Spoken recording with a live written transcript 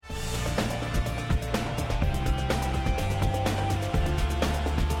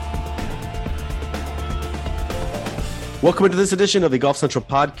Welcome to this edition of the Golf Central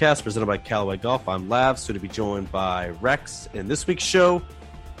Podcast presented by Callaway Golf. I'm Lav, soon to be joined by Rex. In this week's show,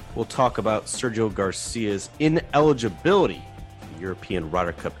 we'll talk about Sergio Garcia's ineligibility for the European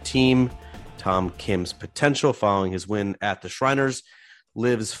Ryder Cup team, Tom Kim's potential following his win at the Shriners,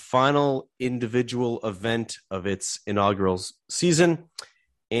 LIV's final individual event of its inaugural season,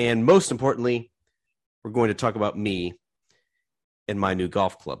 and most importantly, we're going to talk about me and my new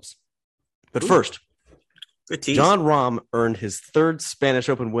golf clubs. But first, Jon Rahm earned his third Spanish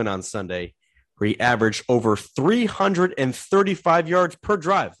Open win on Sunday, where he averaged over 335 yards per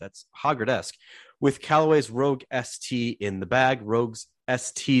drive. That's Hoggard-esque. With Callaway's Rogue ST in the bag, Rogue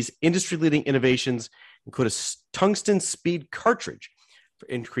ST's industry-leading innovations include a tungsten speed cartridge for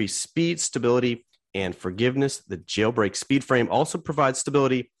increased speed, stability, and forgiveness. The Jailbreak Speed Frame also provides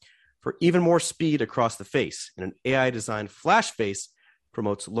stability for even more speed across the face. And an AI-designed flash face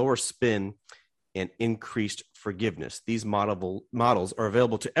promotes lower spin and increased forgiveness. These models are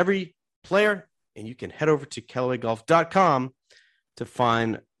available to every player, and you can head over to CallawayGolf.com to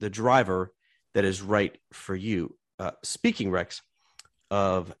find the driver that is right for you. Speaking, Rex,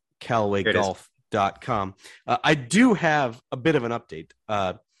 of CallawayGolf.com, I do have a bit of an update.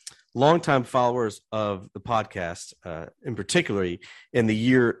 Longtime followers of the podcast, in particular in the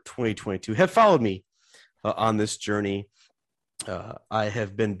year 2022, have followed me on this journey. I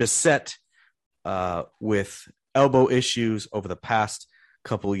have been beset with elbow issues over the past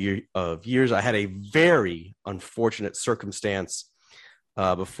couple of years. I had a very unfortunate circumstance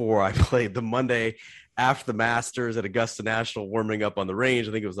before I played the Monday after the Masters at Augusta National, warming up on the range.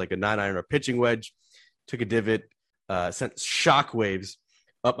 I think it was like a 9-iron or pitching wedge. Took a divot, sent shockwaves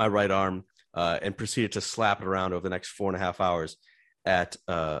up my right arm, and proceeded to slap it around over the next 4.5 hours at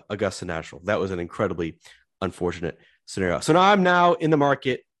Augusta National. That was an incredibly unfortunate scenario. So now I'm in the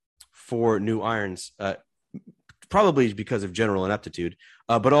market for new irons, probably because of general ineptitude,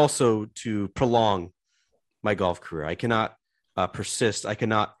 but also to prolong my golf career. I cannot persist. I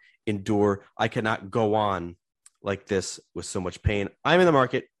cannot endure. I cannot go on like this with so much pain. I'm in the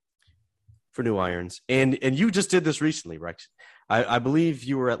market for new irons. And you just did this recently, Rex. I believe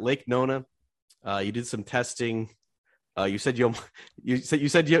you were at Lake Nona. You did some testing. You said you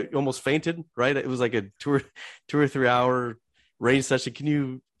almost fainted, right? It was like a 2 or 3 hour range session. Can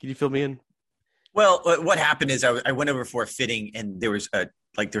you fill me in? Well, what happened is I went over for a fitting, and there's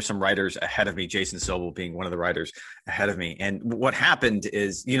some riders ahead of me, Jason Sobel being one of the riders ahead of me. And what happened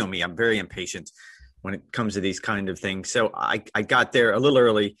is, you know me, I'm very impatient when it comes to these kind of things. So I got there a little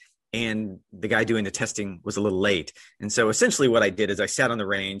early, and the guy doing the testing was a little late. And so essentially what I did is I sat on the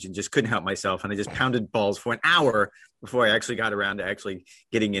range and just couldn't help myself. And I just pounded balls for an hour before I actually got around to actually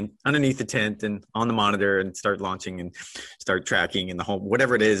getting in underneath the tent and on the monitor and start launching and start tracking and the whole,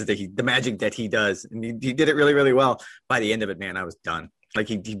 whatever it is, the magic that he does. And he did it really, really well. By the end of it, man, I was done. Like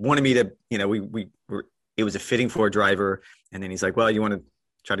he wanted me to, it was a fitting for a driver. And then he's like, well, you want to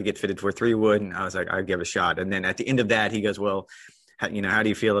try to get fitted for a 3-wood? And I was like, I'll give it a shot. And then at the end of that, he goes, well, how do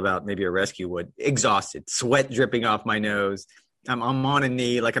you feel about maybe a rescue wood? Exhausted, sweat dripping off my nose. I'm on a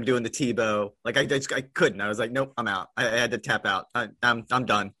knee, like I'm doing the Tebow. Like I couldn't. I was like, nope, I'm out. I had to tap out. I'm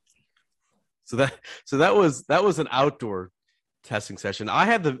done. So that was an outdoor testing session. I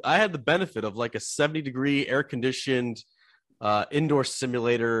had the benefit of like a 70-degree air conditioned indoor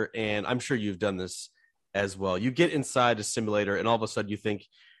simulator, and I'm sure you've done this as well. You get inside a simulator, and all of a sudden you think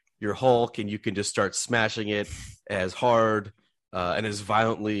you're Hulk, and you can just start smashing it as hard and as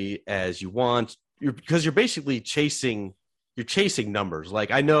violently as you want, because you're basically chasing numbers. Like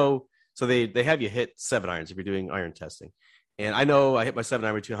I know, so they have you hit 7 irons if you're doing iron testing. And I know I hit my 7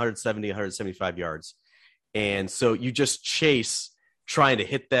 iron between 170, 175 yards. And so you just chase trying to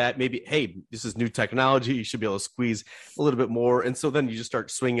hit that. Maybe, hey, this is new technology. You should be able to squeeze a little bit more. And so then you just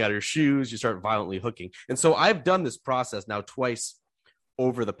start swinging out of your shoes. You start violently hooking. And so I've done this process now twice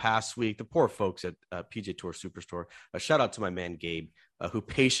over the past week. The poor folks at PGA Tour Superstore, a shout out to my man Gabe, who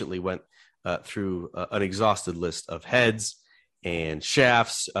patiently went through an exhausted list of heads and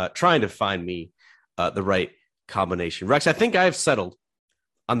shafts, trying to find me the right combination. Rex, I think I've settled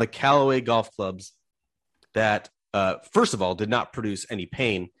on the Callaway golf clubs that, first of all, did not produce any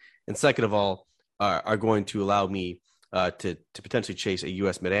pain, and second of all, are going to allow me to potentially chase a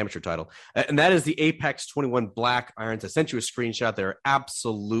U.S. mid-amateur title. And that is the Apex 21 Black irons. I sent you a screenshot. They're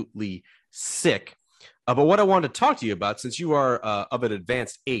absolutely sick. But what I wanted to talk to you about, since you are of an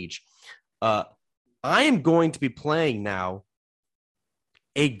advanced age, I am going to be playing now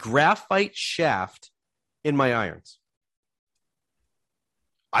a graphite shaft in my irons.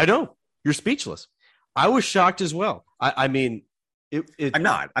 I know. You're speechless. I was shocked as well. I mean, I'm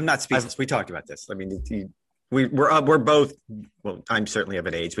not speechless. We talked about this. I mean, we're both. Well, I'm certainly of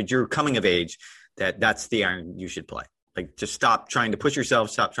an age, but you're coming of age that's the iron you should play. Like, just stop trying to push yourself,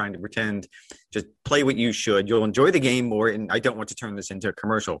 stop trying to pretend, just play what you should. You'll enjoy the game more. And I don't want to turn this into a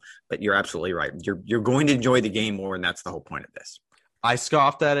commercial, but you're absolutely right. You're going to enjoy the game more, and that's the whole point of this. I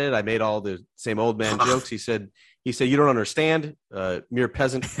scoffed at it. I made all the same old man jokes. He said, you don't understand, mere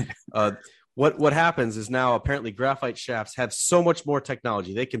peasant. What happens is now apparently graphite shafts have so much more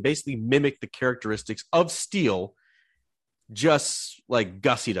technology. They can basically mimic the characteristics of steel, just like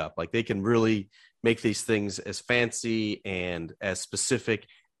gussied up. Like, they can really make these things as fancy and as specific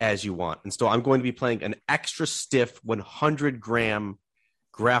as you want. And so I'm going to be playing an extra stiff 100-gram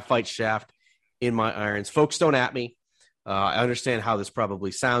graphite shaft in my irons. Folks, don't at me. I understand how this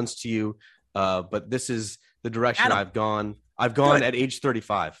probably sounds to you, but this is the direction I've gone. I've gone at age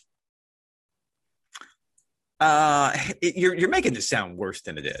 35. You're making this sound worse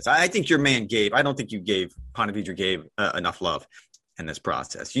than it is. I think your man Gabe, I don't think you gave Pontevedra Gabe enough love in this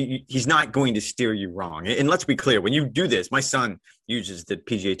process. He's not going to steer you wrong. And let's be clear, when you do this, my son uses the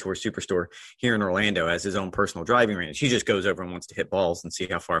PGA Tour Superstore here in Orlando as his own personal driving range. He just goes over and wants to hit balls and see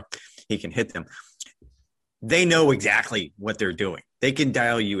how far he can hit them. They know exactly what they're doing. They can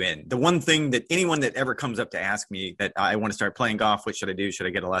dial you in. The one thing that anyone that ever comes up to ask me that I want to start playing golf, what should I do? Should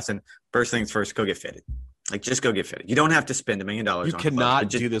I get a lesson? First things first, go get fitted. Like, just go get fitted. You don't have to spend $1 million. You cannot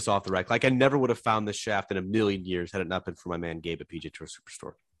do this off the rack. Like, I never would have found this shaft in a million years had it not been for my man Gabe at PGA Tour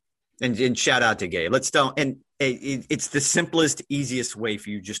Superstore. And shout out to Gabe. It's the simplest, easiest way for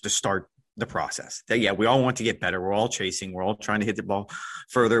you just to start the process. Yeah, we all want to get better. We're all chasing. We're all trying to hit the ball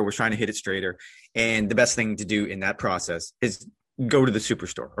further. We're trying to hit it straighter. And the best thing to do in that process is go to the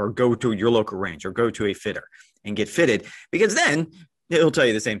Superstore or go to your local range or go to a fitter and get fitted, because then he'll tell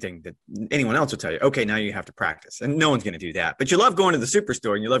you the same thing that anyone else will tell you. Okay, now you have to practice. And no one's going to do that. But you love going to the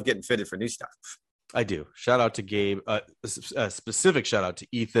Superstore and you love getting fitted for new stuff. I do. Shout out to Gabe. A specific shout out to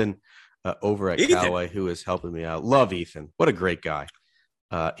Ethan over at Callaway, who is helping me out. Love Ethan. What a great guy.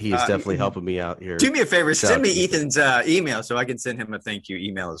 He is definitely helping me out here. Do me a favor. Send me Ethan's email so I can send him a thank you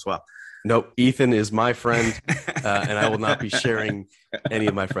email as well. Nope. Ethan is my friend, and I will not be sharing any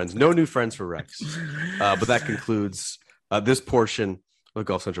of my friends. No new friends for Rex. But that concludes this portion of the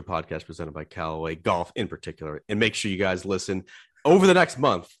Golf Central podcast presented by Callaway Golf in particular. And make sure you guys listen over the next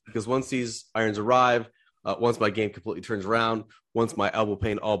month, because once these irons arrive, once my game completely turns around, once my elbow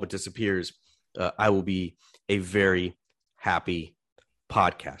pain all but disappears, I will be a very happy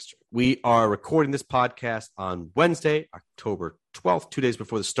podcaster. We are recording this podcast on Wednesday, October 12th, 2 days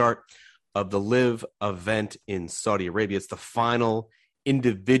before the start of the LIV event in Saudi Arabia. It's the final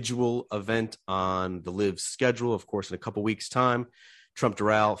individual event on the LIV schedule. Of course, in a couple weeks' time, Trump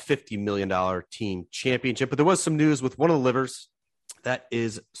Doral, $50 million team championship. But there was some news with one of the livers. That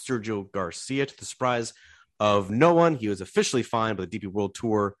is Sergio Garcia. To the surprise of no one, he was officially fined by the DP World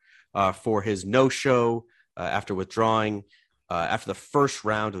Tour for his no-show after withdrawing after the first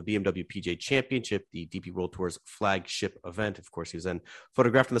round of the BMW PGA Championship, the DP World Tour's flagship event. Of course, he was then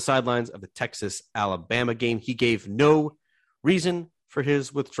photographed on the sidelines of the Texas-Alabama game. He gave no reason for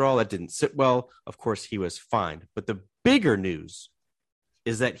his withdrawal. That didn't sit well. Of course, he was fined. But the bigger news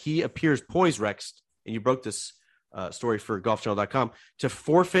is that he appears poised, Rex, and you broke this story for golfchannel.com, to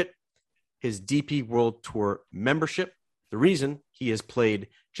forfeit his DP World Tour membership. The reason: he has played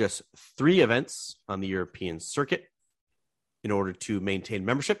just 3 events on the European circuit. In order to maintain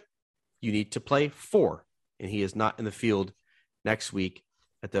membership, you need to play 4, and he is not in the field next week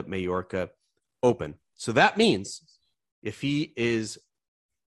at the Mallorca Open. So that means if he is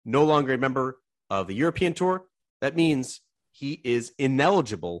no longer a member of the European Tour, that means he is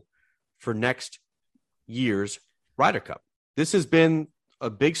ineligible for next year's Ryder Cup. This has been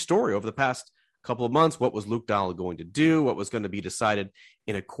a big story over the past couple of months. What was Luke Donald going to do? What was going to be decided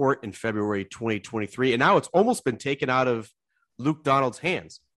in a court in February 2023? And now it's almost been taken out of Luke Donald's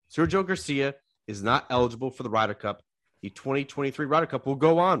hands. Sergio Garcia is not eligible for the Ryder Cup. The 2023 Ryder Cup will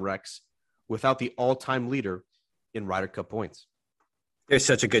go on, Rex, without the all-time leader in Ryder Cup points. There's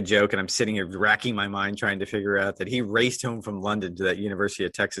such a good joke, and I'm sitting here racking my mind trying to figure out that he raced home from London to that University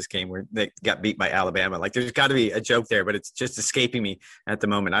of Texas game where they got beat by Alabama. Like, there's got to be a joke there, but it's just escaping me at the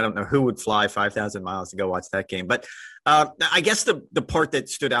moment. I don't know who would fly 5,000 miles to go watch that game. But I guess the part that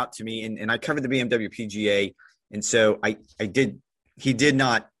stood out to me, and I covered the BMW PGA, and so he did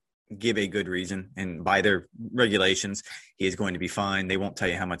not give a good reason, and by their regulations, he is going to be fined. They won't tell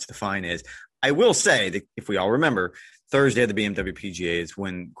you how much the fine is. I will say that if we all remember, Thursday at the BMW PGA is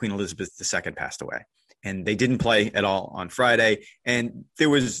when Queen Elizabeth II passed away, and they didn't play at all on Friday. And there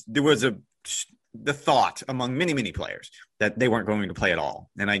was a the thought among many, many players that they weren't going to play at all.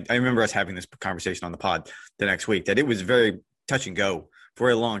 And I remember us having this conversation on the pod the next week, that it was very touch and go for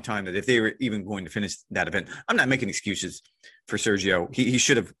a long time, that if they were even going to finish that event. I'm not making excuses for Sergio. He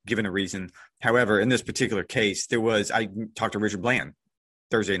should have given a reason. However, in this particular case, I talked to Richard Bland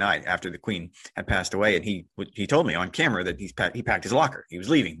Thursday night after the Queen had passed away, and he told me on camera that he packed his locker. He was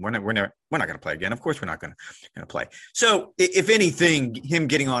leaving. We're not going to play again. Of course, we're not going to play. So, if anything, him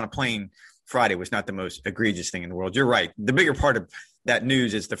getting on a plane Friday was not the most egregious thing in the world. You're right. The bigger part of that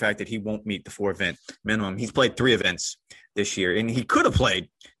news is the fact that he won't meet the 4-event minimum. He's played 3 events this year, and he could have played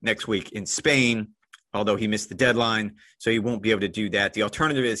next week in Spain, although he missed the deadline, so he won't be able to do that. The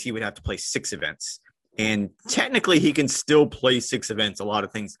alternative is he would have to play 6 events. And technically, he can still play 6 events. A lot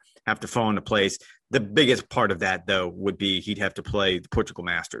of things have to fall into place. The biggest part of that, though, would be he'd have to play the Portugal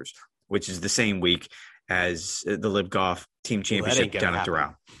Masters, which is the same week as the Live Golf Team Championship down at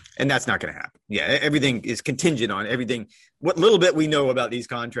Doral. And that's not going to happen. Yeah, everything is contingent on everything. What little bit we know about these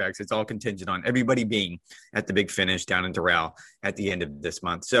contracts, it's all contingent on everybody being at the big finish down in Doral at the end of this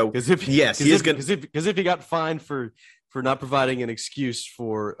month. So, because if he got fined for not providing an excuse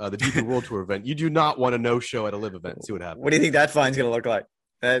for the DP World Tour event, you do not want a no-show at a live event. See what happens. What do you think that fine's going to look like?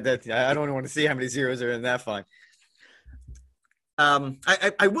 I don't want to see how many zeros are in that fine.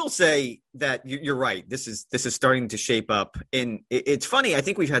 I will say that you're right. This is starting to shape up, and it's funny. I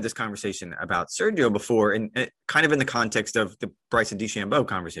think we've had this conversation about Sergio before, and kind of in the context of the Bryson DeChambeau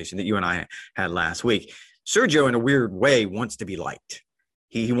conversation that you and I had last week. Sergio, in a weird way, wants to be liked.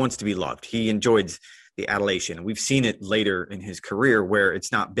 He wants to be loved. He enjoyed the adulation, and we've seen it later in his career where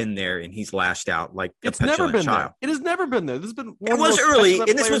it's not been there, and he's lashed out like a petulant child. It has never been there. This has been. It was early,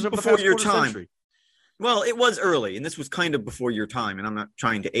 and this was before your time. Century. Well, it was early, and this was kind of before your time, and I'm not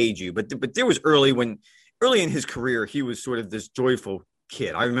trying to age you, but there was early in his career, he was sort of this joyful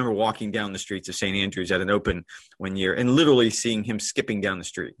kid. I remember walking down the streets of St. Andrews at an Open one year and literally seeing him skipping down the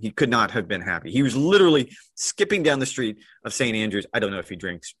street. He could not have been happy. He was literally skipping down the street of St. Andrews. I don't know if he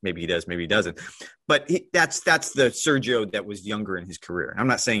drinks. Maybe he does. Maybe he doesn't. But that's the Sergio that was younger in his career. I'm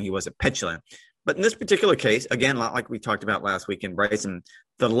not saying he wasn't petulant. But in this particular case, again, like we talked about last week in Bryson,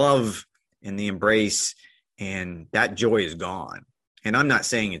 the love and the embrace and that joy is gone. And I'm not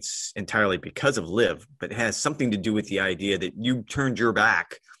saying it's entirely because of Liv, but it has something to do with the idea that you turned your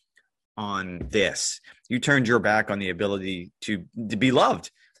back on this. You turned your back on the ability to be loved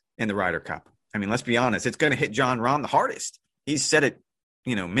in the Ryder Cup. I mean, let's be honest. It's going to hit Jon Rahm the hardest. He's said it,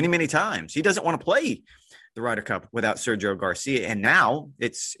 many, many times. He doesn't want to play the Ryder Cup without Sergio Garcia. And now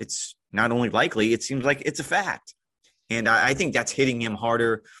it's not only likely, it seems like it's a fact. And I think that's hitting him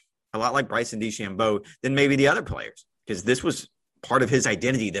harder, a lot like Bryson DeChambeau, than maybe the other players, because this was part of his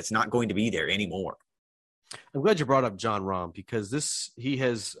identity that's not going to be there anymore. I'm glad you brought up Jon Rahm, because he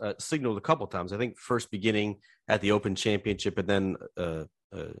has signaled a couple times. I think first beginning at the Open Championship, and then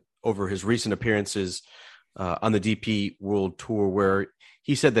over his recent appearances on the DP World Tour, where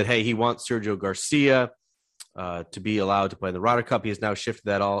he said that, hey, he wants Sergio Garcia to be allowed to play in the Ryder Cup. He has now shifted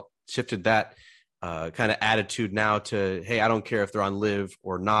that kind of attitude now to, hey, I don't care if they're on Live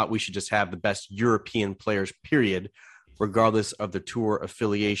or not. We should just have the best European players, period, regardless of the tour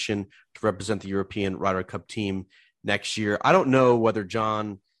affiliation, to represent the European Ryder Cup team next year. I don't know whether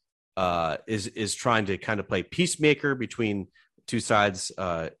John is trying to kind of play peacemaker between two sides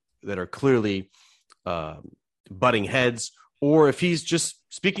that are clearly butting heads, or if he's just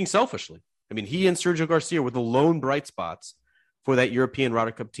speaking selfishly. I mean, he and Sergio Garcia were the lone bright spots for that European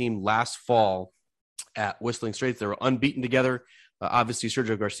Ryder Cup team last fall at Whistling Straits. They were unbeaten together. Obviously,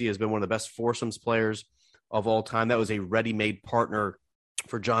 Sergio Garcia has been one of the best foursomes players of all time. That was a ready-made partner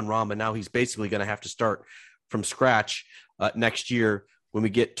for Jon Rahm, and now he's basically going to have to start from scratch next year when we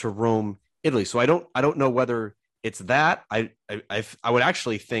get to Rome, Italy. So I don't know whether it's that. I would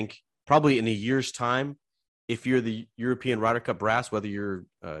actually think probably in a year's time, if you're the European Ryder Cup brass, whether you're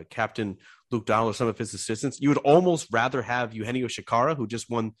Captain Luke Donald or some of his assistants, you would almost rather have Eugenio Chacarra, who just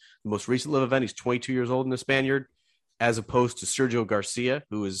won the most recent Live event. He's 22 years old in the Spaniard, as opposed to Sergio Garcia,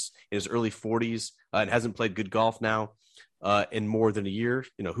 who is in his early 40s and hasn't played good golf now in more than a year.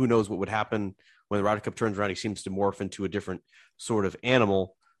 Who knows what would happen when the Ryder Cup turns around. He seems to morph into a different sort of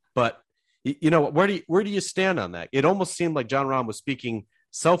animal. But, where do you stand on that? It almost seemed like Jon Rahm was speaking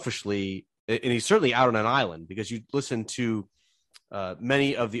selfishly, and he's certainly out on an island, because you listen to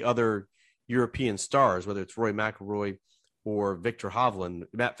many of the other European stars, whether it's Rory McIlroy or Victor Hovland.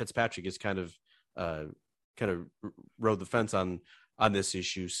 Matt Fitzpatrick is kind of rode the fence on this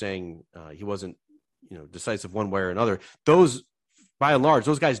issue, saying he wasn't decisive one way or another. Those, by and large,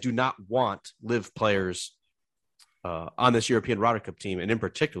 those guys do not want Live players on this European Ryder Cup team, and in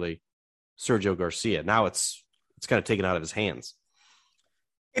particularly Sergio Garcia. Now it's kind of taken out of his hands.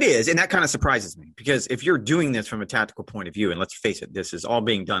 It is, and that kind of surprises me because if you're doing this from a tactical point of view, and let's face it, this is all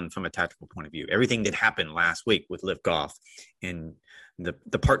being done from a tactical point of view. Everything that happened last week with Liv Golf and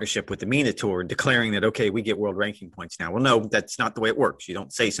the partnership with the MENA Tour declaring that, okay, we get world ranking points now. Well, no, that's not the way it works. You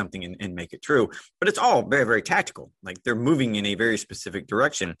don't say something and make it true, but it's all very, very tactical. Like they're moving in a very specific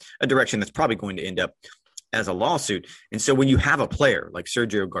direction, a direction that's probably going to end up as a lawsuit. And so when you have a player like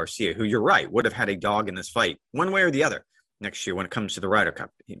Sergio Garcia, who you're right, would have had a dog in this fight one way or the other next year when it comes to the Ryder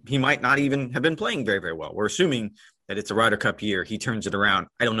Cup, he might not even have been playing very, very well. We're assuming that it's a Ryder Cup year. He turns it around.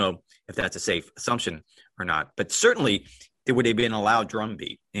 I don't know if that's a safe assumption or not, but certainly there would have been a loud drum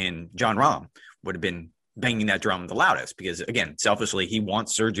beat, and Jon Rahm would have been banging that drum the loudest because, again, selfishly, he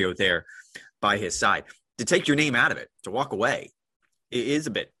wants Sergio there by his side. To take your name out of it, to walk away, it is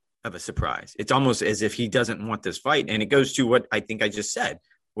a bit of a surprise. It's almost as if he doesn't want this fight, and it goes to what I think I just said,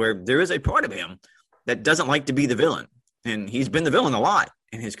 where there is a part of him that doesn't like to be the villain. And he's been the villain a lot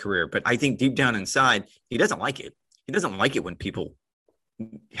in his career, but I think deep down inside, he doesn't like it. He doesn't like it when people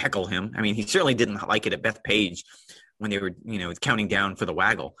heckle him. I mean, he certainly didn't like it at Bethpage when they were, counting down for the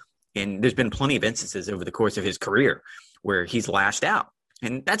waggle. And there's been plenty of instances over the course of his career where he's lashed out.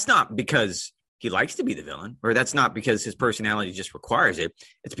 And that's not because he likes to be the villain, or that's not because his personality just requires it.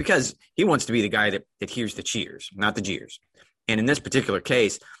 It's because he wants to be the guy that hears the cheers, not the jeers. And in this particular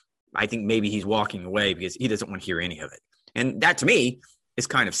case, I think maybe he's walking away because he doesn't want to hear any of it. And that, to me, is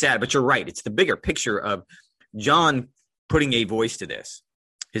kind of sad. But you're right. It's the bigger picture of Jon putting a voice to this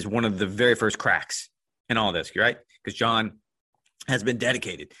is one of the very first cracks in all this, right? Because Jon has been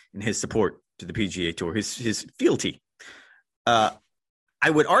dedicated in his support to the PGA Tour, his fealty. I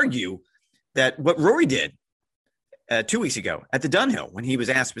would argue that what Rory did 2 weeks ago at the Dunhill, when he was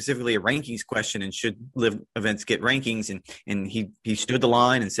asked specifically a rankings question and should live events get rankings, and he stood the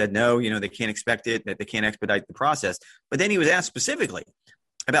line and said, no, they can't expect it, that they can't expedite the process. But then he was asked specifically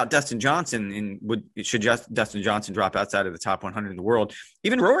about Dustin Johnson and should Dustin Johnson drop outside of the top 100 in the world.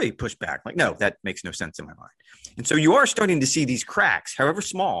 Even Rory pushed back, like, no, that makes no sense in my mind. And so you are starting to see these cracks, however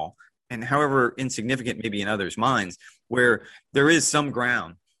small and however insignificant maybe in others' minds, where there is some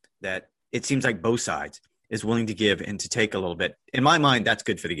ground that it seems like both sides is willing to give and to take a little bit. In my mind, that's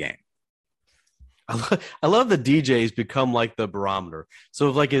good for the game. I love the DJs become like the barometer.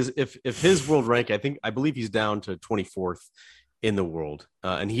 So if his world rank, I believe he's down to 24th in the world,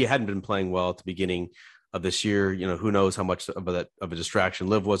 and he hadn't been playing well at the beginning of this year. Who knows how much of a distraction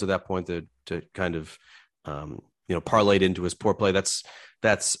Liv was at that point to kind of parlayed into his poor play. That's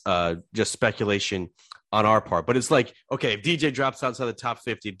just speculation on our part. But it's like, okay, if DJ drops outside the top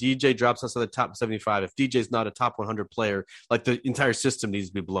 50, if DJ drops outside the top 75, if DJ's not a top 100 player, like the entire system needs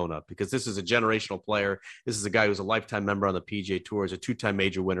to be blown up because this is a generational player. This is a guy who's a lifetime member on the PGA Tour, is a two-time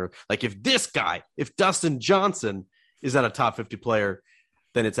major winner. Like if Dustin Johnson is not a top 50 player,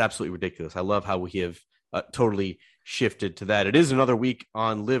 then it's absolutely ridiculous. I love how we have totally shifted to that. It is another week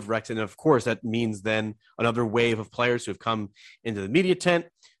on Liv, Rex, and of course that means then another wave of players who have come into the media tent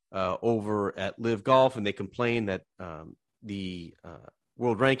over at Liv Golf, and they complain that the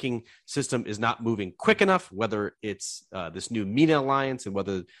world ranking system is not moving quick enough, whether it's this new MENA alliance and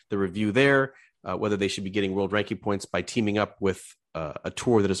whether the review there, whether they should be getting world ranking points by teaming up with a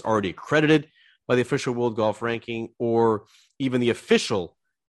tour that is already accredited by the official World Golf Ranking, or even the official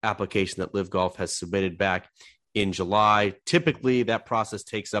application that Liv Golf has submitted back in July. Typically, that process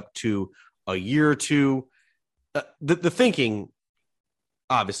takes up to a year or two. The thinking,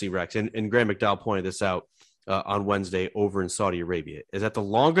 obviously, Rex, and Graham McDowell pointed this out on Wednesday over in Saudi Arabia, is that the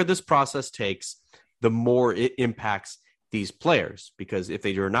longer this process takes, the more it impacts these players, because if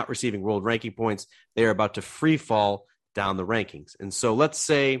they are not receiving world ranking points, they are about to free fall down the rankings. And so let's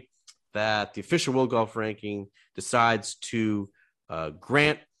say that the official World Golf Ranking decides to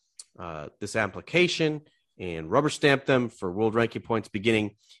grant this application and rubber stamp them for world ranking points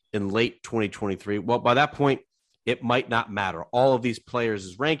beginning in late 2023. Well, by that point, it might not matter. All of these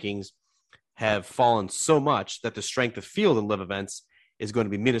players' rankings have fallen so much that the strength of field in live events is going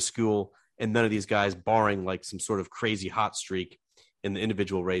to be minuscule, and none of these guys, barring like some sort of crazy hot streak in the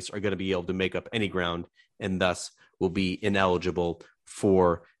individual race, are going to be able to make up any ground, and thus will be ineligible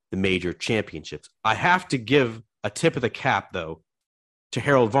for the major championships. I have to give a tip of the cap, though, to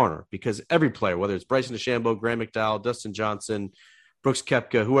Harold Varner, because every player, whether it's Bryson DeChambeau, Graham McDowell, Dustin Johnson, Brooks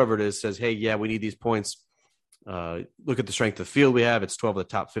Koepka, whoever it is, says, hey, yeah, we need these points. Look at the strength of the field we have. It's 12 of the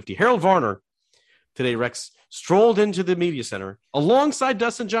top 50. Harold Varner today, Rex, strolled into the media center alongside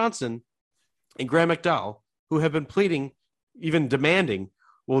Dustin Johnson and Graham McDowell, who have been pleading, even demanding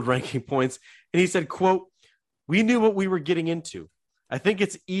world ranking points. And he said, quote, "We knew what we were getting into. I think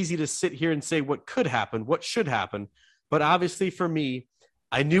it's easy to sit here and say what could happen, what should happen. But obviously for me,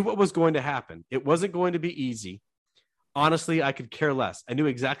 I knew what was going to happen. It wasn't going to be easy. Honestly, I could care less. I knew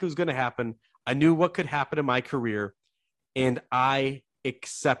exactly what was going to happen. I knew what could happen in my career, and I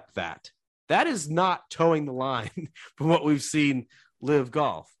accept that. That is not towing the line from what we've seen Live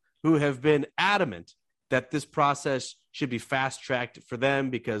Golf, who have been adamant that this process should be fast-tracked for them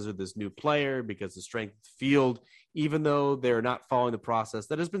because of this new player, because of the strength of the field, even though they're not following the process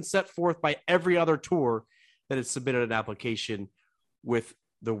that has been set forth by every other tour that has submitted an application with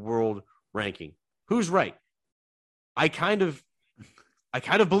the world ranking. Who's right? I kind of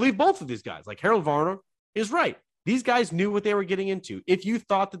believe both of these guys. Like Harold Varner is right. These guys knew what they were getting into. If you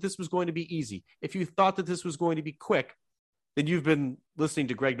thought that this was going to be easy, if you thought that this was going to be quick, then you've been listening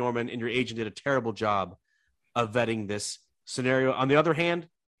to Greg Norman, and your agent did a terrible job of vetting this scenario. On the other hand,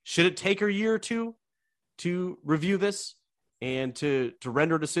 should it take a year or two to review this and to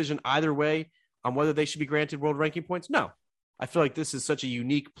render a decision either way on whether they should be granted world ranking points? No. I feel like this is such a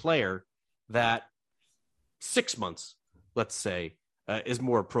unique player that 6 months, let's say, is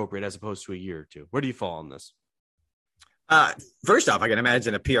more appropriate as opposed to a year or two. Where do you fall on this? First off, I can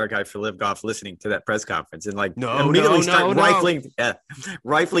imagine a PR guy for Live Golf listening to that press conference and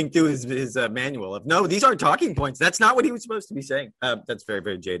rifling through his manual of, no, these aren't talking points. That's not what he was supposed to be saying. That's very,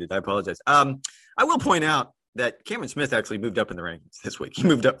 very jaded. I apologize. I will point out that Cameron Smith actually moved up in the rankings this week. He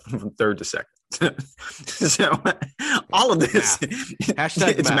moved up from third to second. So all of this,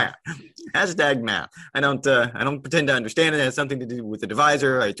 Hashtag math. Hashtag math. I don't pretend to understand it. It has something to do with the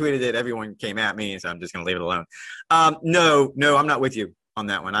divisor. I tweeted it. Everyone came at me, so I'm just going to leave it alone. No, I'm not with you on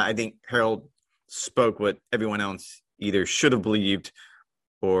that one. I think Harold spoke what everyone else either should have believed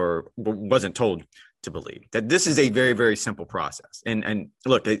or wasn't told to believe, that this is a very, very simple process. And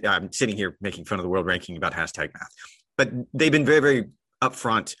look, I'm sitting here making fun of the world ranking about hashtag math, but they've been very, very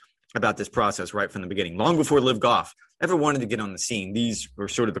upfront about this process right from the beginning. Long before Live Golf ever wanted to get on the scene, these were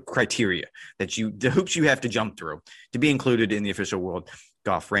sort of the criteria the hoops you have to jump through to be included in the official world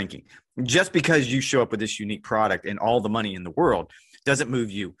golf ranking. Just because you show up with this unique product and all the money in the world doesn't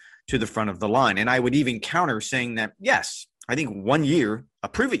move you to the front of the line. And I would even counter saying that, yes, I think 1 year, a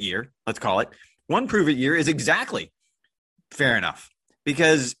prove it year, let's call it, one prove it year is exactly fair enough.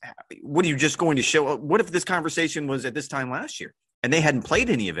 Because what are you just going to show? What if this conversation was at this time last year and they hadn't played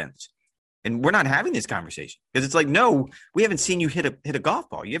any events? And we're not having this conversation because it's like, no, we haven't seen you hit a golf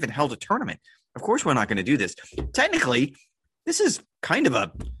ball. You haven't held a tournament. Of course, we're not going to do this. Technically, this is kind of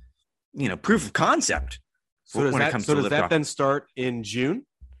a, proof of concept. So does that then start in June?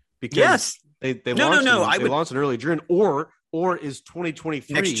 Because yes, they launched in early June, or is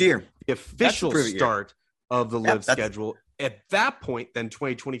 2023 next year the official start of the Live schedule? At that point, then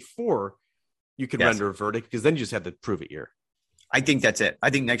 2024, you can render a verdict because then you just have the prove it year. I think that's it. I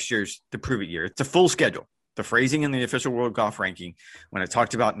think next year's the prove it year. It's a full schedule. The phrasing in the official world golf ranking, when I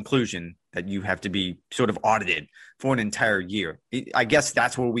talked about inclusion, that you have to be sort of audited for an entire year. I guess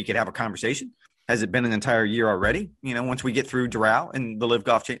that's where we could have a conversation. Has it been an entire year already? Once we get through Doral and the Live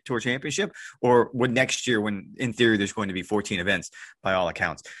Golf Tour Championship, or would next year, when in theory there's going to be 14 events by all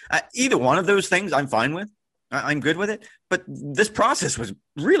accounts? Either one of those things, I'm fine with. I'm good with it. But this process was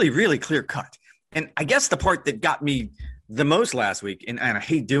really, really clear cut. And I guess the part that got me the most last week, and I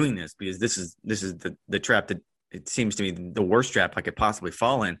hate doing this because this is the trap that it seems to me the worst trap I could possibly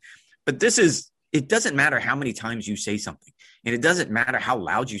fall in. But it doesn't matter how many times you say something, and it doesn't matter how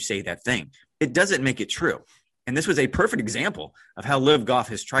loud you say that thing. It doesn't make it true. And this was a perfect example of how Live Golf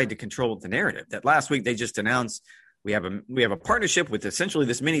has tried to control the narrative. That last week they just announced we have a partnership with essentially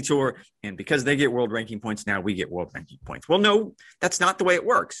this mini tour, and because they get world ranking points, now we get world ranking points. Well, no, that's not the way it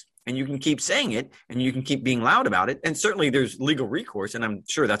works. And you can keep saying it, and you can keep being loud about it. And certainly there's legal recourse, and I'm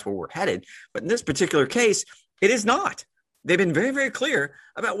sure that's where we're headed. But in this particular case, it is not. They've been very, very clear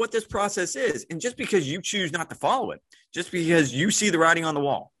about what this process is. And just because you choose not to follow it, just because you see the writing on the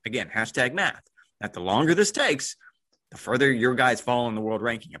wall, again, hashtag math, that the longer this takes, the further your guys fall in the world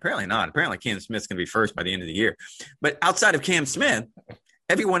ranking. Apparently not. Apparently Cam Smith's going to be first by the end of the year. But outside of Cam Smith,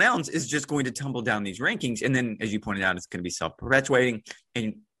 everyone else is just going to tumble down these rankings. And then, as you pointed out, it's going to be self-perpetuating.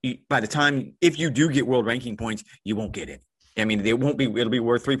 And by the time, if you do get world ranking points, you won't get it. I mean, it'll be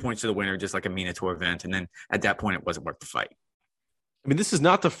worth 3 points to the winner, just like a Mina Tour event. And then at that point, it wasn't worth the fight. I mean, this is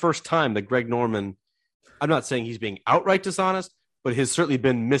not the first time that Greg Norman, I'm not saying he's being outright dishonest, but has certainly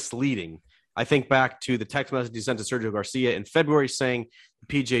been misleading. I think back to the text message he sent to Sergio Garcia in February saying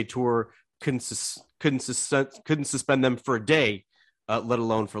the PGA Tour couldn't suspend them for a day, let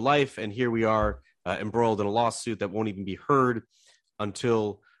alone for life. And here we are embroiled in a lawsuit that won't even be heard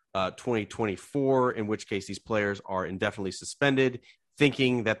until 2024, in which case these players are indefinitely suspended.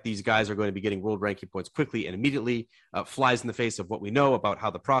 thinking that these guys are going to be getting world ranking points quickly and immediately flies in the face of what we know about how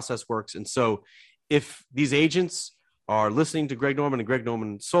the process works. And so if these agents are listening to Greg Norman and Greg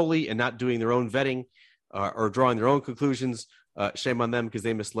Norman solely and not doing their own vetting or drawing their own conclusions, shame on them because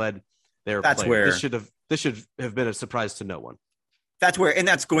they misled their player. This should have been a surprise to no one. That's where, and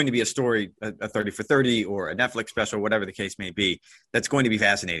that's going to be a story, a 30 for 30 or a Netflix special, whatever the case may be. That's going to be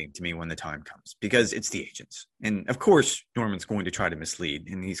fascinating to me when the time comes because it's the agents. And of course, Norman's going to try to mislead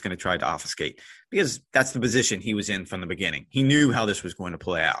and he's going to try to obfuscate because that's the position he was in from the beginning. He knew how this was going to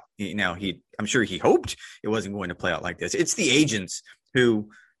play out. I'm sure he hoped it wasn't going to play out like this. It's the agents who,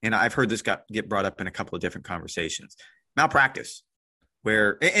 and I've heard this get brought up in a couple of different conversations, malpractice,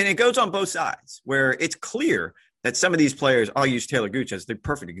 where, and it goes on both sides, where it's clear that some of these players, I'll use Taylor Gooch as the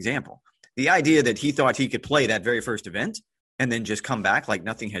perfect example. The idea that he thought he could play that very first event and then just come back like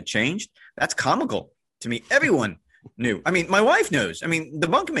nothing had changed, that's comical to me. Everyone knew. I mean, my wife knows. I mean, the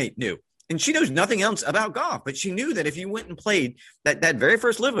bunkmate knew. And she knows nothing else about golf, but she knew that if you went and played that very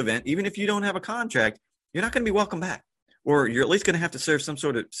first live event, even if you don't have a contract, you're not going to be welcome back. Or you're at least going to have to serve some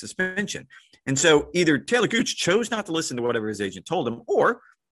sort of suspension. And so either Taylor Gooch chose not to listen to whatever his agent told him, or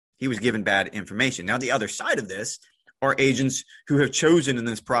he was given bad information. Now, the other side of this are agents who have chosen in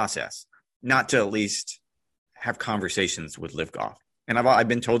this process not to at least have conversations with Live Golf. And I've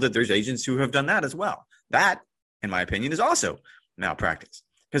been told that there's agents who have done that as well. That, in my opinion, is also malpractice.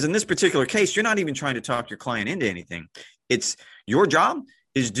 Because in this particular case, you're not even trying to talk your client into anything. It's your job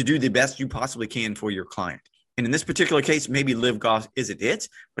is to do the best you possibly can for your client. And in this particular case, maybe Live Golf isn't it,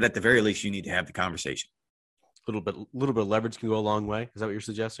 but at the very least, you need to have the conversation. A little bit of leverage can go a long way. Is that what you're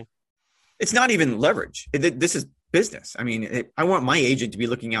suggesting? It's not even leverage. This is business. I mean, I want my agent to be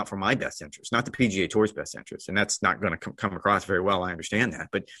looking out for my best interest, not the PGA Tour's best interest. And that's not going to come across very well. I understand that.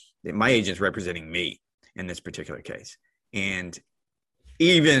 But my agent's representing me in this particular case. And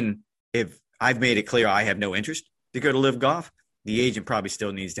even if I've made it clear I have no interest to go to Live Golf, the agent probably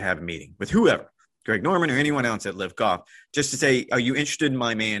still needs to have a meeting with whoever, Greg Norman or anyone else at Live Golf, just to say, are you interested in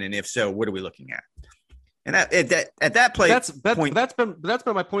my man? And if so, what are we looking at? And at that point, that's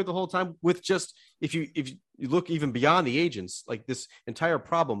been my point the whole time. With just if you look even beyond the agents, like this entire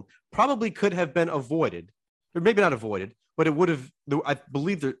problem probably could have been avoided, or maybe not avoided, but it would have. I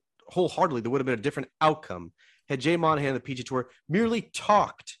believe that wholeheartedly there would have been a different outcome had Jay Monahan, the PGA Tour, merely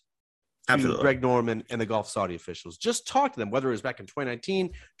talked to Greg Norman and the Gulf Saudi officials. Just talk to them, whether it was back in 2019,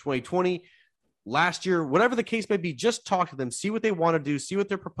 2020. Last year, whatever the case may be, just talk to them, see what they want to do, see what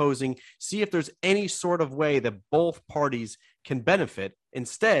they're proposing, see if there's any sort of way that both parties can benefit.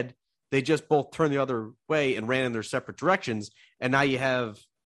 Instead, they just both turned the other way and ran in their separate directions. And now you have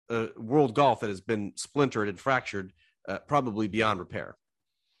world golf that has been splintered and fractured, probably beyond repair.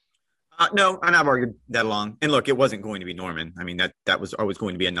 No, and I've argued that along. And look, it wasn't going to be Norman. I mean, that was always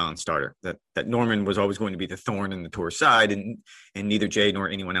going to be a non-starter. That Norman was always going to be the thorn in the Tour side, and neither Jay nor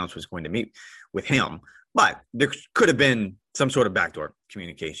anyone else was going to meet with him. But there could have been some sort of backdoor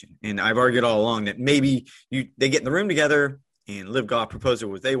communication. And I've argued all along that maybe they get in the room together and Live Golf propose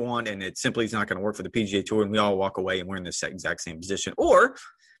what they want, and it simply is not going to work for the PGA Tour, and we all walk away and we're in this exact same position. Or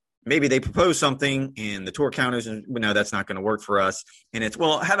maybe they propose something and the Tour counters, and no, that's not going to work for us. And it's,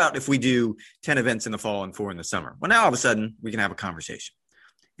 well, how about if we do 10 events in the fall and 4 in the summer? Well, now all of a sudden we can have a conversation.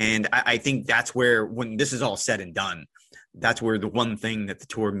 And I think that's where, when this is all said and done, that's where the one thing that the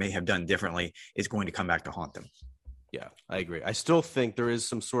Tour may have done differently is going to come back to haunt them. Yeah, I agree. I still think there is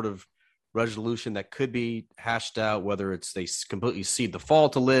some sort of resolution that could be hashed out, whether it's they completely cede the fall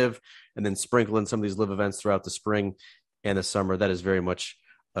to Live and then sprinkle in some of these Live events throughout the spring and the summer. That is very much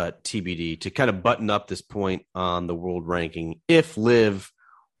TBD. To kind of button up this point on the world ranking, if Live,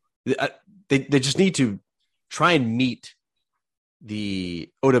 they just need to try and meet the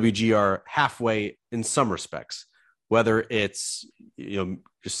OWGR halfway in some respects, whether it's,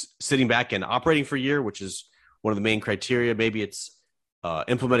 just sitting back and operating for a year, which is one of the main criteria. Maybe it's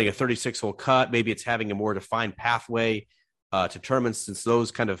implementing a 36-hole cut. Maybe it's having a more defined pathway to tournaments, since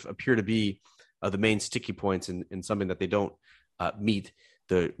those kind of appear to be the main sticky points in something that they don't meet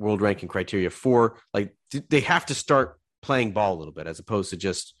the world ranking criteria for. Like, they have to start playing ball a little bit, as opposed to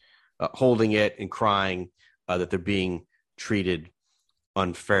just holding it and crying that they're being treated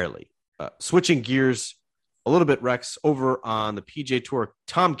unfairly. Switching gears a little bit, Rex, over on the PGA Tour,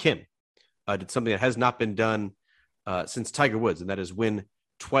 Tom Kim did something that has not been done since Tiger Woods, and that is win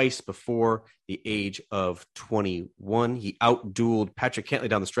twice before the age of 21. He outdueled Patrick Cantlay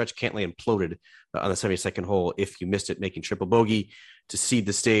down the stretch. Cantlay imploded on the 72nd hole, if you missed it, making triple bogey to cede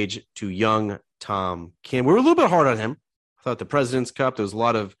the stage to young Tom Kim. We were a little bit hard on him. I thought the President's Cup, there was a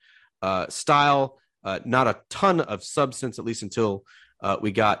lot of style, not a ton of substance, at least until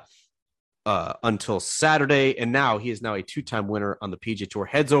We got until Saturday, and now he is now a two-time winner on the PGA Tour.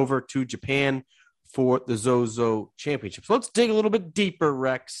 Heads over to Japan for the Zozo Championship. So let's dig a little bit deeper,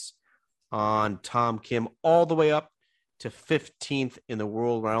 Rex, on Tom Kim, all the way up to 15th in the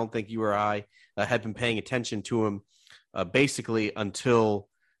world, where I don't think you or I had been paying attention to him basically until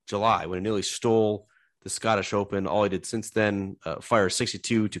July, when he nearly stole the Scottish Open. All he did since then, fire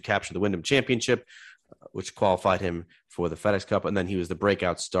 62 to capture the Wyndham Championship, which qualified him for the FedEx Cup, and then he was the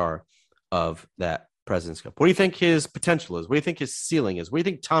breakout star of that President's Cup. What do you think his potential is? What do you think his ceiling is? What do you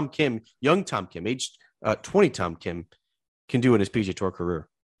think Tom Kim, young Tom Kim, aged 20 Tom Kim, can do in his PGA Tour career?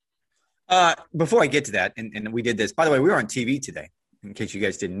 Before I get to that, and we did this, by the way, we were on TV today, in case you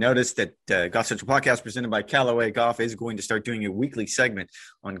guys didn't notice, that Golf Central Podcast presented by Callaway Golf is going to start doing a weekly segment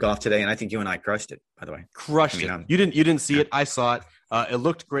on golf today, and I think you and I crushed it, by the way. Crushed it. You didn't see it. I saw it. It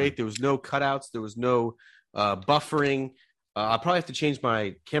looked great. There was no cutouts. There was no buffering. I'll probably have to change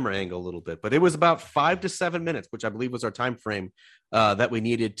my camera angle a little bit, but it was about 5 to 7 minutes, which I believe was our time frame that we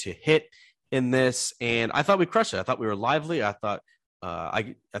needed to hit in this. And I thought we crushed it. I thought we were lively. I thought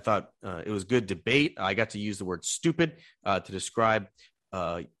I thought it was good debate. I got to use the word stupid to describe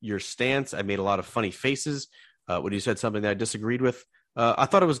your stance. I made a lot of funny faces when you said something that I disagreed with. I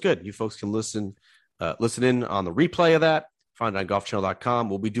thought it was good. You folks can listen in on the replay of that. Find it on golfchannel.com.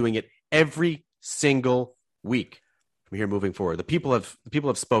 We'll be doing it every single week from here moving forward. The people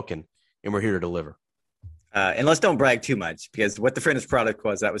have spoken, and we're here to deliver. And let's don't brag too much, because what the finished product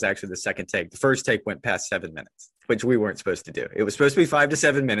was, that was actually the second take. The first take went past 7 minutes, which we weren't supposed to do. It was supposed to be 5 to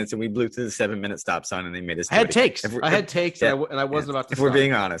 7 minutes, and we blew through the 7-minute stop sign, and they made us. I had takes, and I wasn't about to. If we're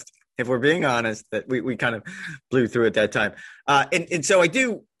being honest, that we kind of blew through at that time. And so I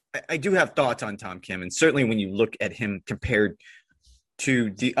do have thoughts on Tom Kim, and certainly when you look at him compared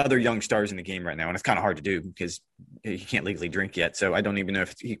to the other young stars in the game right now, and it's kind of hard to do because he can't legally drink yet. So I don't even know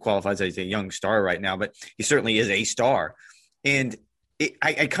if he qualifies as a young star right now, but he certainly is a star. And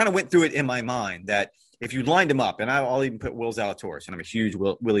I kind of went through it in my mind that if you lined him up, and I'll even put Will Zalatoris, and I'm a huge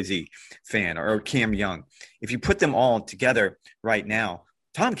Willie Z fan, or Cam Young. If you put them all together right now,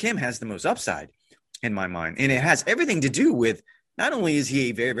 Tom Kim has the most upside in my mind. And it has everything to do with, not only is he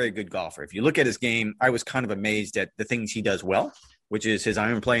a very, very good golfer. If you look at his game, I was kind of amazed at the things he does well, which is his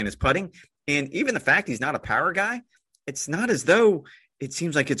iron play and his putting. And even the fact he's not a power guy, it's not as though it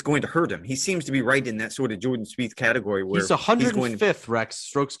seems like it's going to hurt him. He seems to be right in that sort of Jordan Spieth category where he's 105th, Rex,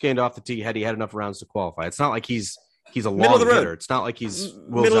 strokes gained off the tee had he had enough rounds to qualify. It's not like he's a long hitter. It's not like he's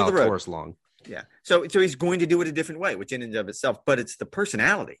Will Zalatoris long. Yeah. So he's going to do it a different way, which in and of itself, but it's the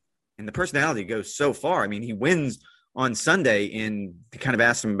personality. And the personality goes so far. I mean, he wins on Sunday, and kind of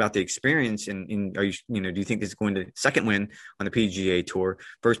asked him about the experience. And are you, do you think this is going to second win on the PGA Tour?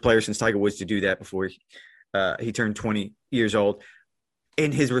 First player since Tiger Woods to do that before he turned 20 years old.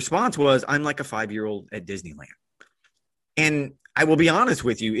 And his response was, "I'm like a 5-year-old at Disneyland." And I will be honest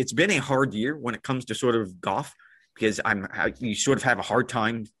with you, it's been a hard year when it comes to sort of golf, because you sort of have a hard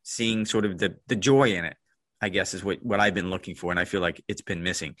time seeing sort of the joy in it, I guess, is what I've been looking for. And I feel like it's been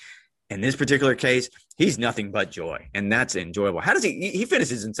missing. In this particular case, he's nothing but joy, and that's enjoyable. How does he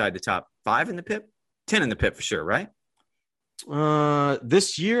finishes inside the top 5 in the PIP, 10 in the PIP for sure, right?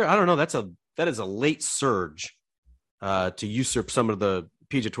 This year, I don't know. That is a late surge to usurp some of the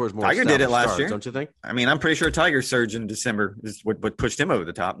PGA Tour's more. Tiger did it last stars, year, don't you think? I mean, I'm pretty sure Tiger's surge in December is what pushed him over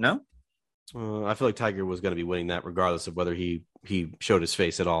the top. No, I feel like Tiger was going to be winning that regardless of whether he showed his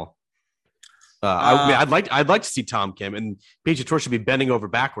face at all. I'd like to see Tom Kim, and PGA Tour should be bending over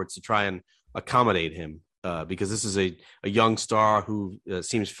backwards to try and accommodate him because this is a young star who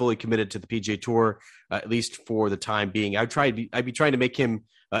seems fully committed to the PGA Tour, at least for the time being. I'd be trying to make him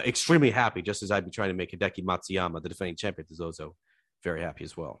extremely happy, just as I'd be trying to make Hideki Matsuyama, the defending champion of Zozo, very happy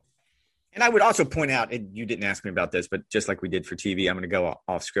as well. And I would also point out, and you didn't ask me about this, but just like we did for TV, I'm going to go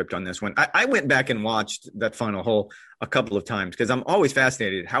off script on this one. I went back and watched that final hole a couple of times because I'm always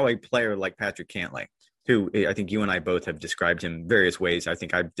fascinated how a player like Patrick Cantlay, who I think you and I both have described him various ways. I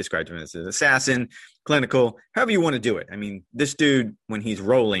think I've described him as an assassin, clinical, however you want to do it. I mean, this dude, when he's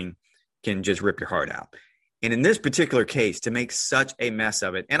rolling, can just rip your heart out. And in this particular case, to make such a mess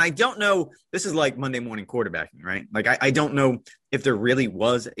of it, and I don't know, this is like Monday morning quarterbacking, right? Like, I don't know if there really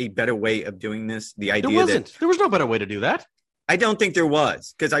was a better way of doing this. The idea there was no better way to do that. I don't think there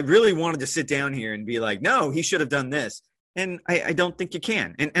was, because I really wanted to sit down here and be like, no, he should have done this. And I don't think you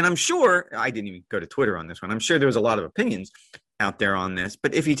can. And I'm sure, I didn't even go to Twitter on this one. I'm sure there was a lot of opinions out there on this.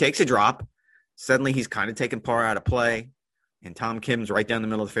 But if he takes a drop, suddenly he's kind of taking par out of play. And Tom Kim's right down the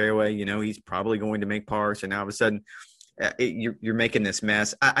middle of the fairway. He's probably going to make par. So now all of a sudden you're making this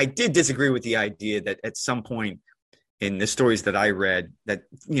mess. I did disagree with the idea that at some point in the stories that I read that,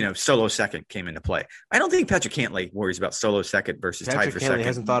 solo second came into play. I don't think Patrick Cantlay worries about solo second versus tied for Cantlay second.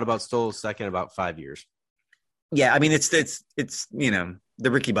 hasn't thought about solo second in about 5 years. Yeah, I mean, it's the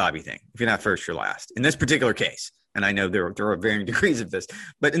Ricky Bobby thing. If you're not first, you're last. In this particular case, and I know there are varying degrees of this,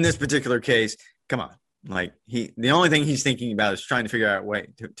 but in this particular case, come on. Like the only thing he's thinking about is trying to figure out a way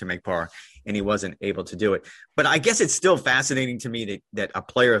to make par, and he wasn't able to do it. But I guess it's still fascinating to me that a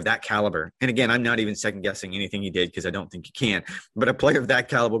player of that caliber, and again, I'm not even second guessing anything he did because I don't think he can, but a player of that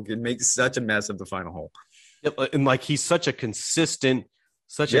caliber can make such a mess of the final hole. And like he's such a consistent,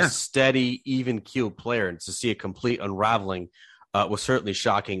 such a steady, even keeled player, and to see a complete unraveling was certainly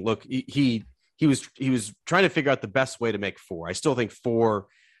shocking. Look, he was trying to figure out the best way to make four. I still think four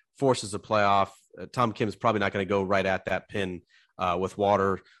forces a playoff. Tom Kim is probably not going to go right at that pin with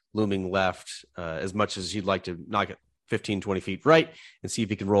water looming left as much as he'd like to knock it 15, 20 feet right and see if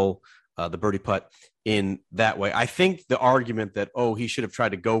he can roll the birdie putt in that way. I think the argument that, he should have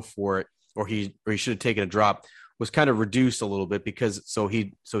tried to go for it or he should have taken a drop was kind of reduced a little bit because so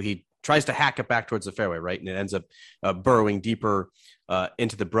he tries to hack it back towards the fairway, right? And it ends up burrowing deeper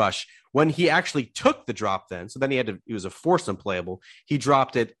into the brush. When he actually took the drop then, so then he was a force unplayable. He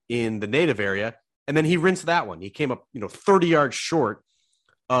dropped it in the native area, and then he rinsed that one. He came up, 30 yards short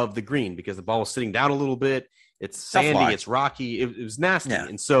of the green because the ball was sitting down a little bit. It's sandy, it's rocky. It was nasty. Yeah.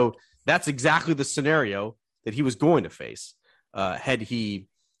 And so that's exactly the scenario that he was going to face had he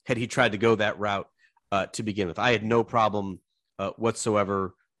tried to go that route to begin with. I had no problem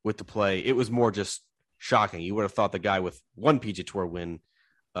whatsoever with the play. It was more just shocking. You would have thought the guy with one PGA Tour win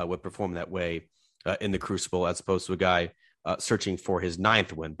would perform that way in the Crucible as opposed to a guy searching for his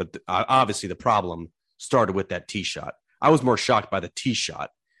 9th win. But obviously the problem started with that tee shot. I was more shocked by the tee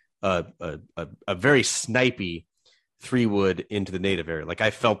shot, a very snipey 3-wood into the native area. Like I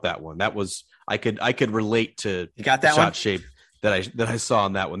felt that one. That was I could relate to you got that shot one? Shape that I saw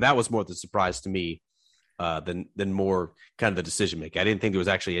on that one. That was more the surprise to me than more kind of the decision making. I didn't think there was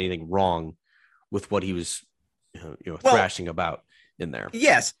actually anything wrong with what he was thrashing about in there.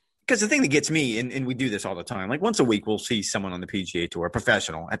 Yes, because the thing that gets me, and we do this all the time, like once a week we'll see someone on the PGA Tour, a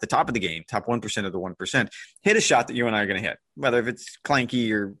professional, at the top of the game, top 1% of the 1%, hit a shot that you and I are going to hit, whether if it's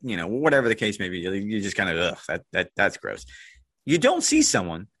clanky or, whatever the case may be. You just kind of, that's gross. You don't see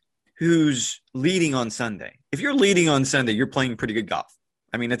someone who's leading on Sunday. If you're leading on Sunday, you're playing pretty good golf.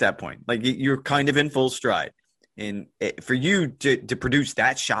 I mean, at that point, like you're kind of in full stride. And for you to produce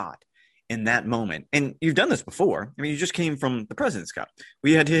that shot in that moment, and you've done this before. I mean, you just came from the President's Cup.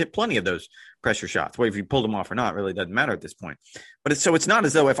 We had to hit plenty of those pressure shots. Well, if you pulled them off or not really doesn't matter at this point. But it's not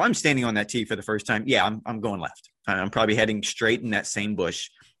as though if I'm standing on that tee for the first time, I'm going left. I'm probably heading straight in that same bush,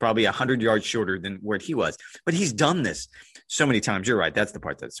 probably 100 yards shorter than where he was. But he's done this so many times. You're right. That's the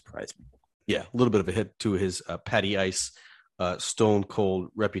part that surprised me. Yeah, a little bit of a hit to his Patty Ice stone cold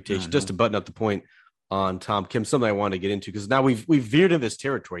reputation. Just to button up the point on Tom Kim, something I want to get into because now we've veered in this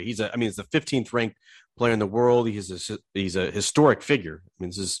territory. He's the 15th ranked player in the world. He's a historic figure. I mean,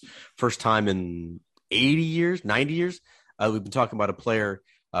 it's his first time in 80 years, 90 years. We've been talking about a player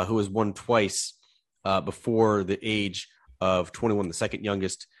who has won twice before the age of 21, the second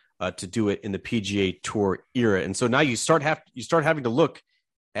youngest to do it in the PGA Tour era. And so now you start having to look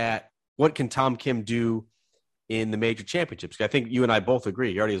at what can Tom Kim do in the major championships. I think you and I both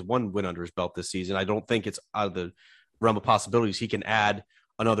agree. He already has one win under his belt this season. I don't think it's out of the realm of possibilities. He can add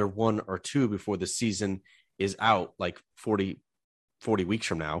another 1 or 2 before the season is out, like 40 weeks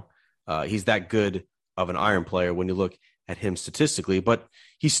from now. He's that good of an iron player when you look at him statistically, but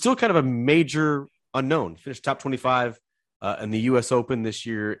he's still kind of a major unknown. Finished top 25 in the U.S. Open this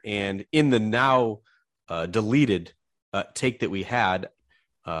year, and in the now deleted take that we had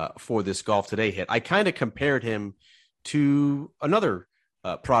for this Golf Today hit, I kind of compared him to another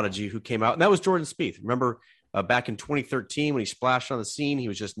prodigy who came out, and that was Jordan Spieth. Remember back in 2013 when he splashed on the scene, he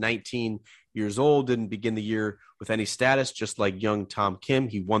was just 19 years old, didn't begin the year with any status, just like young Tom Kim.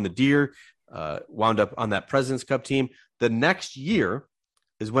 He won the Deere, wound up on that President's Cup team. The next year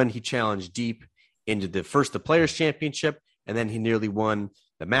is when he challenged deep into the Players Championship, and then he nearly won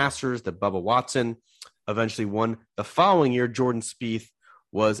the Masters, the Bubba Watson eventually won. The following year, Jordan Spieth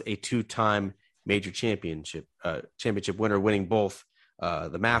was a 2-time major championship winner, winning both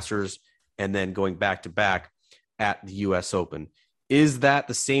the Masters and then going back-to-back at the U.S. Open. Is that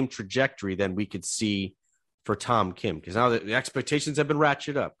the same trajectory then we could see for Tom Kim? Because now the expectations have been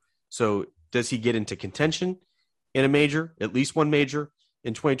ratcheted up. So does he get into contention in a major, at least one major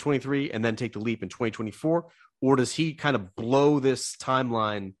in 2023, and then take the leap in 2024? Or does he kind of blow this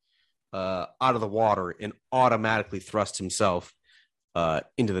timeline out of the water and automatically thrust himself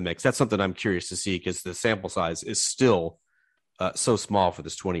into the mix. That's something I'm curious to see because the sample size is still so small for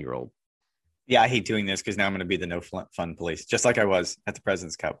this 20-year-old. Yeah, I hate doing this because now I'm going to be the no fun police, just like I was at the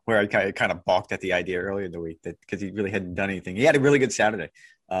President's Cup, where I kind of balked at the idea earlier in the week that because he really hadn't done anything. He had a really good Saturday.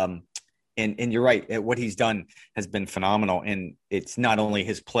 And you're right. What he's done has been phenomenal. And it's not only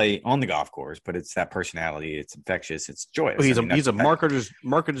his play on the golf course, but it's that personality. It's infectious. It's joyous. Well, he's a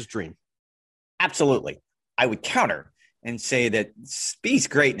marketer's dream. Absolutely. I would counter and say that Spieth's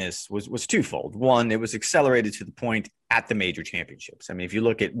greatness was twofold. One, it was accelerated to the point at the major championships. I mean, if you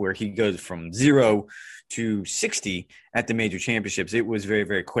look at where he goes from 0 to 60 at the major championships, it was very,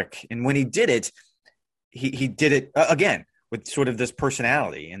 very quick. And when he did it, he did it again with sort of this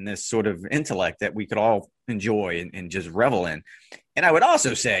personality and this sort of intellect that we could all enjoy and just revel in. And I would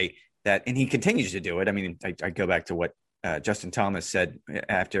also say that, and he continues to do it. I mean, I go back to what Justin Thomas said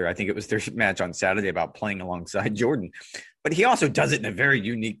after, I think it was their match on Saturday about playing alongside Jordan, but he also does it in a very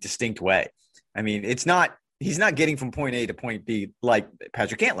unique, distinct way. I mean, he's not getting from point A to point B like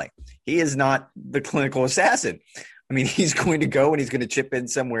Patrick Cantlay. He is not the clinical assassin. I mean, he's going to go and he's going to chip in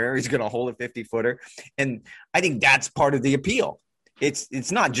somewhere. He's going to hold a 50-footer. And I think that's part of the appeal.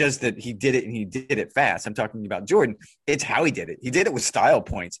 It's not just that he did it and he did it fast. I'm talking about Jordan. It's how he did it. He did it with style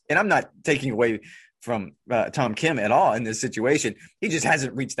points. And I'm not taking away from Tom Kim at all in this situation. He just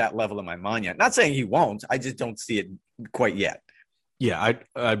hasn't reached that level in my mind yet. Not saying he won't. I just don't see it quite yet. Yeah,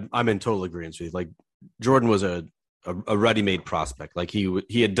 I'm in total agreement with you. Like Jordan was a ready-made prospect. Like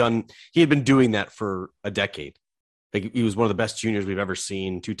he had been doing that for a decade. Like he was one of the best juniors we've ever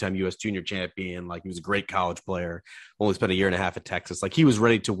seen, 2-time U.S. junior champion. Like he was a great college player, only spent a year and a half at Texas. Like he was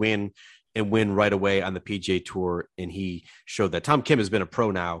ready to win and win right away on the PGA Tour. And he showed that. Tom Kim has been a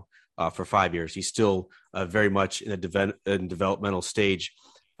pro now for 5 years. He's still very much in a developmental stage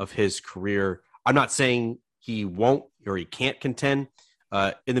of his career. I'm not saying he won't or he can't contend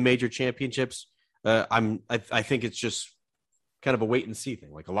in the major championships. I think it's just kind of a wait and see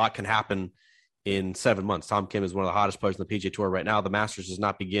thing. Like a lot can happen in 7 months. Tom Kim is one of the hottest players on the PGA Tour right now. The Masters does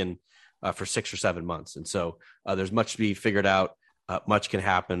not begin for 6 or 7 months. And so there's much to be figured out. Much can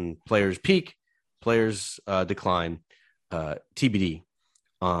happen. Players peak, players decline. TBD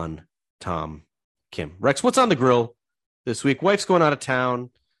on Tom Kim. Rex, what's on the grill this week? Wife's going out of town.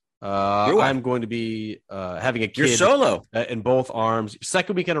 I'm going to be having a kid. You're solo. In both arms.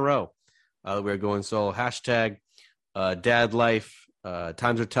 Second week in a row. We're going solo. Hashtag dad life.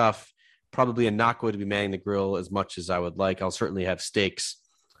 Times are tough. Probably not going to be manning the grill as much as I would like. I'll certainly have steaks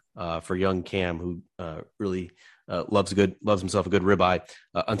for young Cam, who really loves himself a good ribeye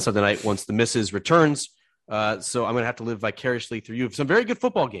on Sunday night once the missus returns. So I'm going to have to live vicariously through you. Some very good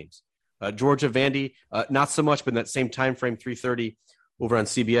football games. Georgia, Vandy, not so much, but in that same time frame, 3:30 over on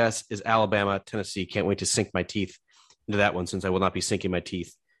CBS is Alabama, Tennessee. Can't wait to sink my teeth into that one since I will not be sinking my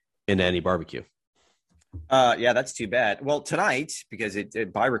teeth into any barbecue. Yeah, that's too bad. Well, tonight, because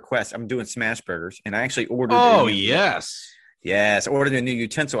it by request, I'm doing smash burgers, and I actually ordered. Yes, I ordered a new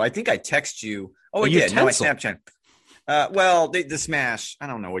utensil. I think I text you. Oh, I did. No, I Snapchat. Well, the smash. I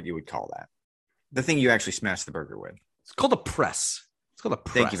don't know what you would call that. The thing you actually smash the burger with. It's called a press.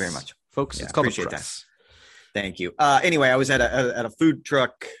 Thank you very much, folks. Yeah, it's called a press. That. Thank you. Anyway, I was at a food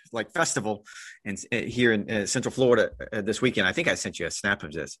truck festival here in Central Florida this weekend. I think I sent you a snap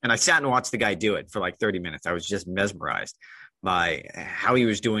of this, and I sat and watched the guy do it for like 30 minutes. I was just mesmerized by how he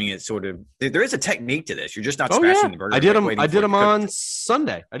was doing it. Sort of, there is a technique to this. You're just not smashing the burger. I did them on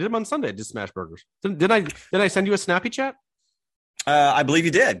Sunday. I did smash burgers. Did I send you a snappy chat? I believe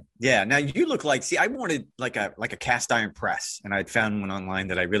you did. Yeah. Now you look I wanted like a cast iron press, and I'd found one online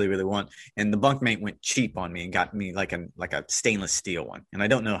that I really, really want. And the bunkmate went cheap on me and got me like a stainless steel one. And I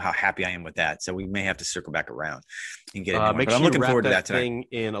don't know how happy I am with that. So we may have to circle back around and get it. Make sure I'm looking forward to that thing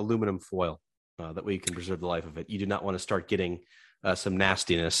in aluminum foil. That way you can preserve the life of it. You do not want to start getting some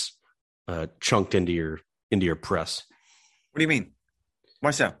nastiness chunked into your press. What do you mean? Why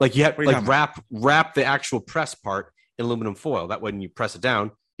so? Like you have wrap the actual press part in aluminum foil. That when you press it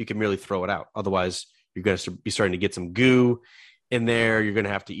down, you can merely throw it out. Otherwise, you're going to be starting to get some goo in there. You're going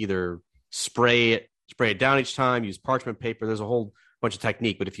to have to either spray it down each time, use parchment paper. There's a whole bunch of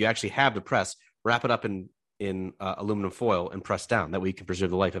technique. But if you actually have the press, wrap it up in aluminum foil and press down. That way you can preserve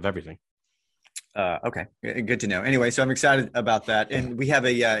the life of everything. Okay, good to know. Anyway, so I'm excited about that, and we have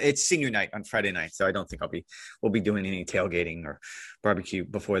it's senior night on Friday night, so I don't think we'll be doing any tailgating or barbecue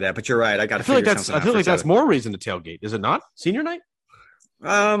before that. But you're right, I feel like that's more reason to tailgate, is it not? Senior night?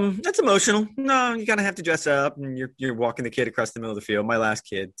 That's emotional. No, you gotta have to dress up, and you're walking the kid across the middle of the field. My last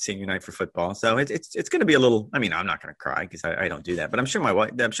kid, senior night for football, so it's going to be a little. I mean, I'm not going to cry because I don't do that, but I'm sure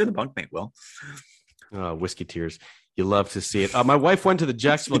the bunkmate will. Whiskey tears. You love to see it. My wife went to the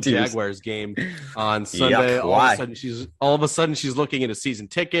Jacksonville Jaguars game on Sunday. Yuck, all of a sudden she's looking into season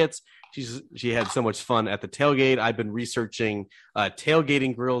tickets. She had so much fun at the tailgate. I've been researching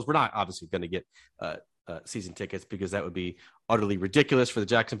tailgating grills. We're not obviously going to get season tickets because that would be utterly ridiculous for the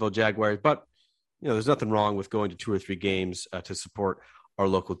Jacksonville Jaguars. But there's nothing wrong with going to 2 or 3 games to support our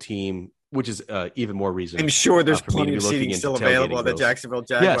local team, which is even more reason. I'm sure there's plenty of seating still available at the Jacksonville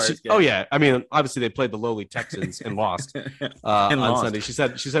Jaguars. Yeah, yeah. I mean, obviously they played the lowly Texans and lost on Sunday. She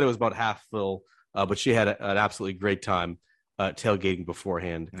said it was about half full, but she had an absolutely great time tailgating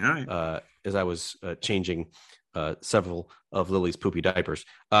beforehand. All right. As I was changing several of Lily's poopy diapers.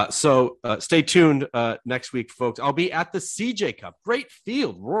 So stay tuned next week, folks. I'll be at the CJ Cup. Great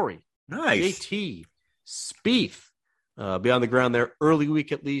field, Rory. Nice. JT, Spieth. Be on the ground there early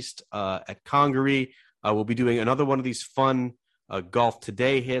week at least at Congaree. We'll be doing another one of these fun golf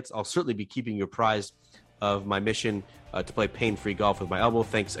today hits. I'll certainly be keeping you apprised of my mission to play pain-free golf with my elbow.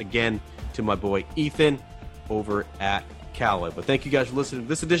 Thanks again to my boy Ethan over at Callaway. But thank you guys for listening to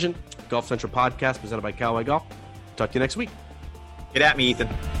this edition Golf Central Podcast presented by Callaway Golf. Talk to you next week. Get at me, Ethan.